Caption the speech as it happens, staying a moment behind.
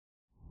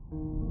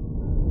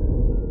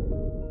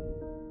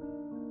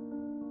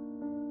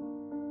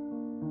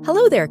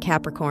Hello there,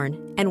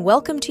 Capricorn, and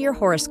welcome to your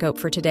horoscope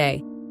for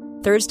today,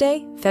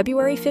 Thursday,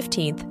 February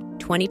 15th,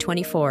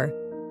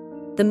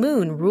 2024. The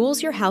moon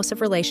rules your house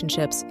of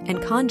relationships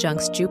and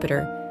conjuncts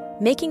Jupiter,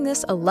 making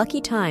this a lucky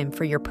time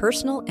for your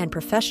personal and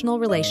professional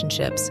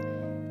relationships.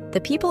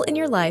 The people in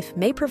your life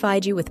may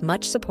provide you with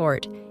much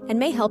support and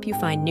may help you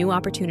find new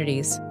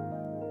opportunities.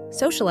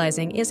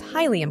 Socializing is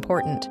highly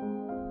important.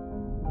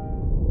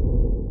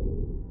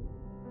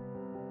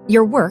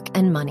 Your work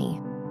and money.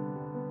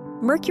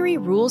 Mercury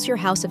rules your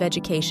house of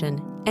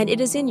education, and it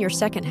is in your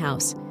second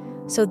house,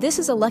 so this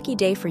is a lucky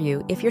day for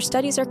you if your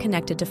studies are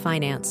connected to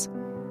finance.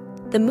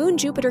 The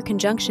Moon-Jupiter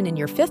conjunction in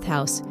your fifth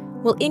house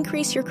will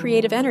increase your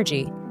creative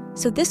energy,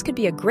 so this could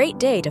be a great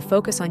day to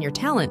focus on your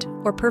talent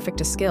or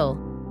perfect a skill.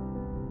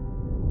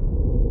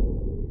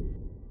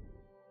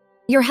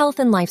 Your health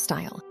and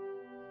lifestyle.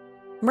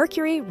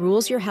 Mercury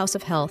rules your house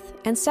of health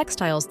and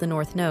sextiles the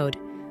North Node,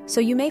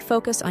 so you may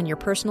focus on your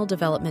personal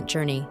development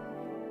journey.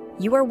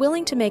 You are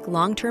willing to make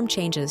long-term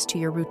changes to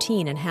your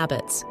routine and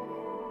habits.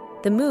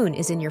 The moon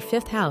is in your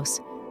fifth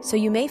house, so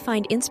you may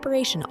find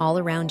inspiration all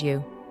around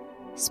you.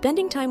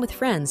 Spending time with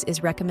friends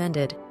is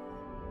recommended.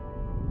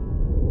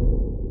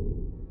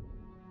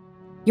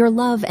 Your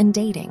love and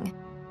dating.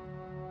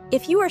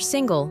 If you are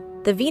single,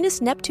 the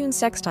Venus-Neptune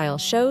sextile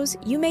shows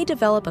you may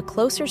develop a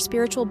closer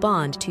spiritual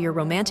bond to your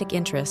romantic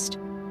interest.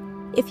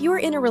 If you are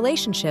in a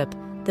relationship,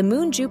 the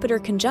Moon-Jupiter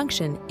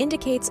conjunction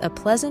indicates a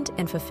pleasant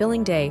and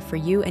fulfilling day for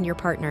you and your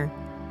partner.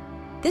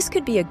 This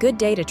could be a good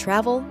day to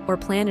travel or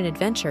plan an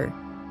adventure.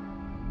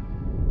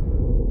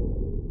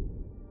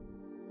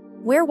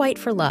 Wear white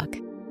for luck.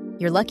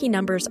 Your lucky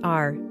numbers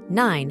are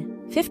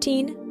 9,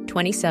 15,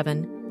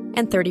 27,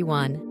 and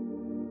 31.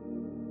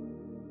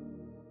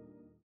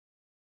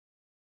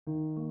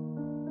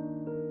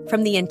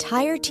 From the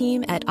entire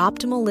team at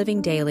Optimal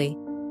Living Daily,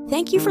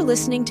 thank you for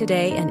listening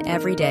today and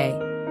every day.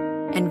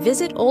 And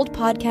visit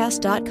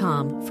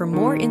oldpodcast.com for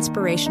more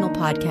inspirational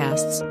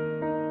podcasts.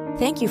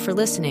 Thank you for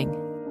listening.